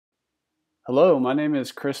Hello, my name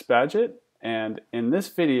is Chris Badgett, and in this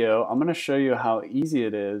video, I'm going to show you how easy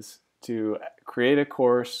it is to create a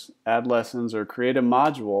course, add lessons, or create a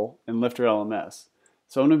module in LifterLMS.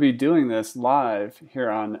 So I'm going to be doing this live here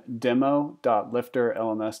on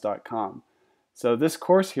demo.lifterlms.com. So this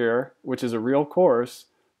course here, which is a real course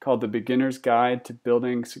called The Beginner's Guide to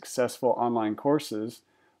Building Successful Online Courses,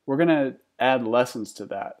 we're going to add lessons to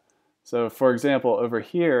that. So for example, over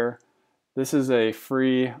here, this is a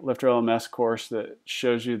free LifterLMS course that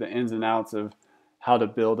shows you the ins and outs of how to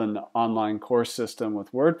build an online course system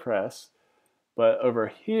with WordPress. But over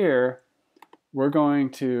here, we're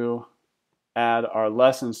going to add our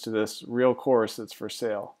lessons to this real course that's for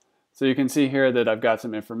sale. So you can see here that I've got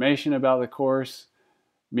some information about the course.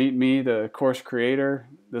 Meet me, the course creator.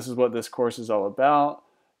 This is what this course is all about.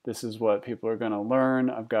 This is what people are going to learn.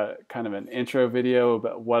 I've got kind of an intro video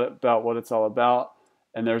about what it's all about.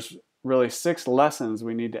 And there's really 6 lessons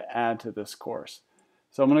we need to add to this course.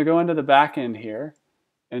 So I'm going to go into the back end here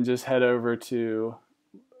and just head over to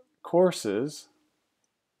courses,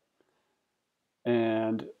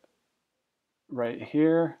 and right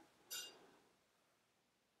here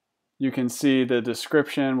you can see the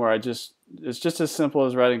description where it's just as simple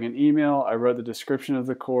as writing an email. I wrote the description of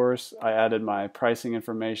the course. I added my pricing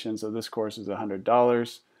information, so this course is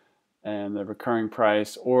 $100 and the recurring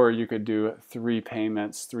price, or you could do 3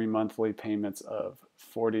 monthly payments of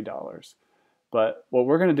 $40. But what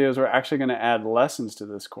we're going to do is we're actually going to add lessons to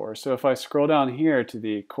this course. So if I scroll down here to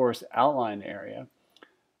the course outline area,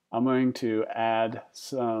 I'm going to add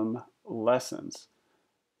some lessons.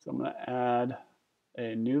 So I'm going to add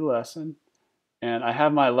a new lesson, and I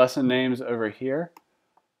have my lesson names over here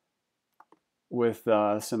with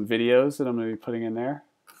some videos that I'm going to be putting in there.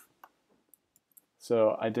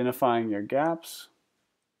 So identifying your gaps,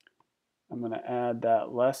 I'm going to add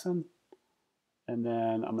that lesson, and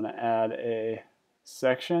then I'm going to add a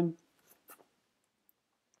section.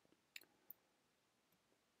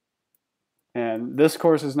 And this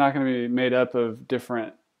course is not going to be made up of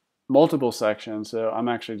multiple sections, so I'm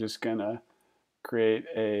actually just going to create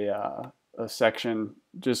a section,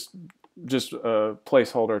 just a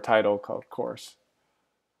placeholder title called course.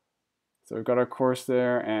 So we've got our course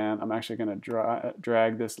there, and I'm actually going to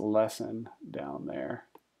drag this lesson down there.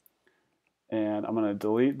 And I'm going to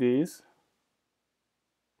delete these.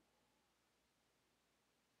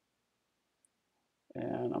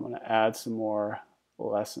 And I'm going to add some more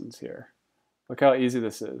lessons here. Look how easy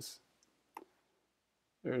this is.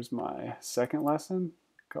 There's my second lesson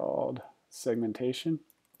called segmentation.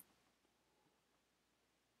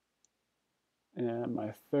 And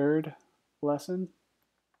my third lesson,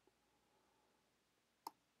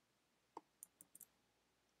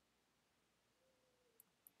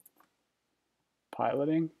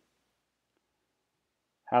 piloting.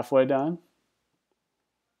 Halfway done.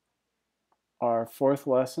 Our fourth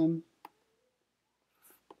lesson,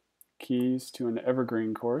 keys to an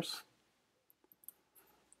evergreen course.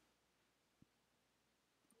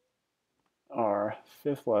 Our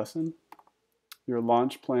fifth lesson, your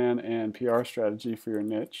launch plan and PR strategy for your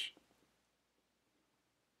niche.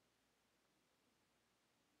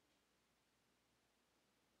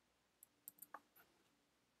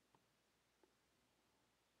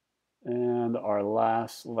 And our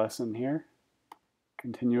last lesson here,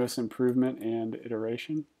 continuous improvement and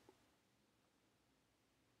iteration.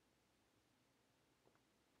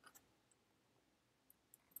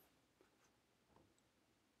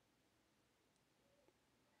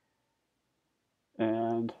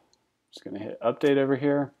 And I'm just going to hit update over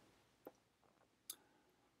here.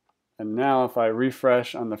 And now if I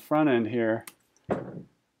refresh on the front end here,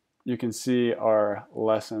 you can see our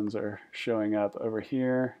lessons are showing up over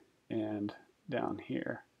here and down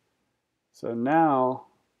here. So now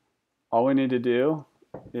all we need to do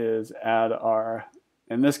is add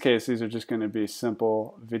in this case, these are just going to be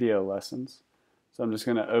simple video lessons. So I'm just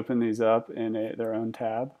going to open these up in their own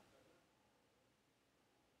tab.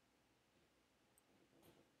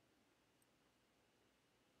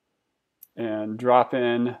 And drop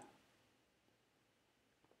in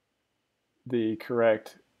the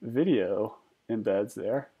correct video embeds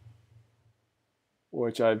there,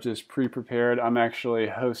 which I've just pre-prepared. I'm actually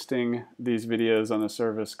hosting these videos on a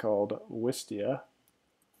service called Wistia.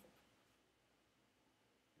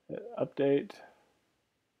 Hit update.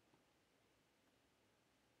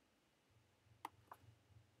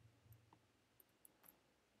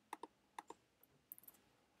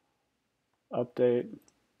 Update.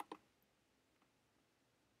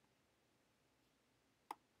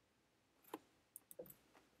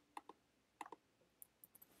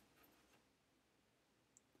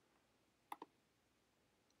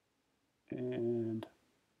 And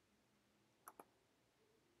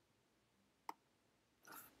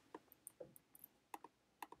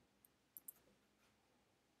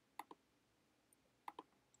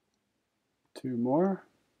two more.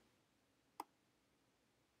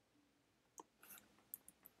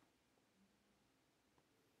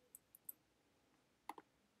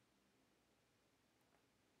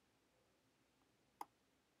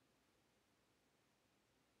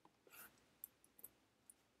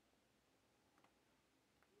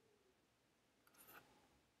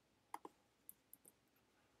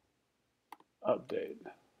 Update.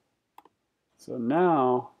 So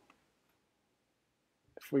now,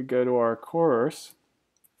 if we go to our course,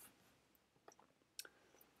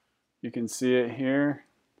 you can see it here.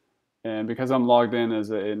 And because I'm logged in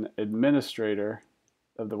as an administrator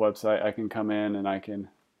of the website, I can come in and I can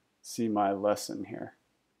see my lesson here.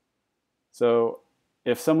 So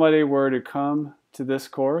if somebody were to come to this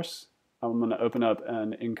course, I'm going to open up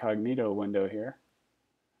an incognito window here.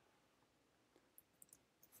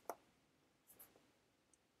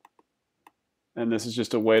 And this is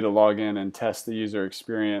just a way to log in and test the user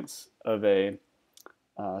experience of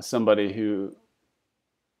somebody who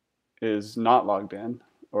is not logged in,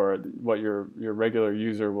 or what your regular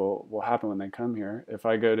user will happen when they come here. If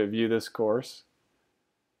I go to view this course,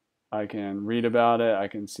 I can read about it, I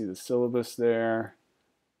can see the syllabus there,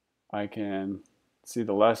 I can see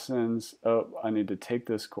the lessons. Oh, I need to take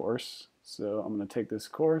this course, so I'm going to take this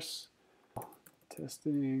course.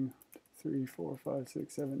 Testing 3, 4, 5,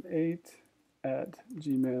 6, 7, 8 at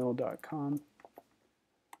gmail.com.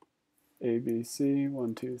 ABC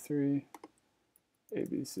 1, 2, 3.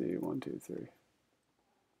 ABC 1, 2, 3.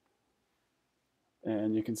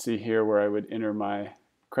 And you can see here where I would enter my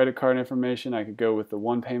credit card information. I could go with the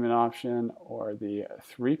one payment option or the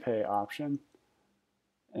 3-pay option,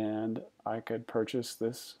 and I could purchase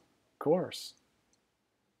this course.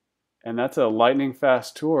 And that's a lightning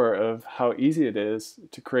fast tour of how easy it is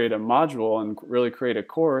to create a module and really create a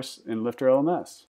course in LifterLMS.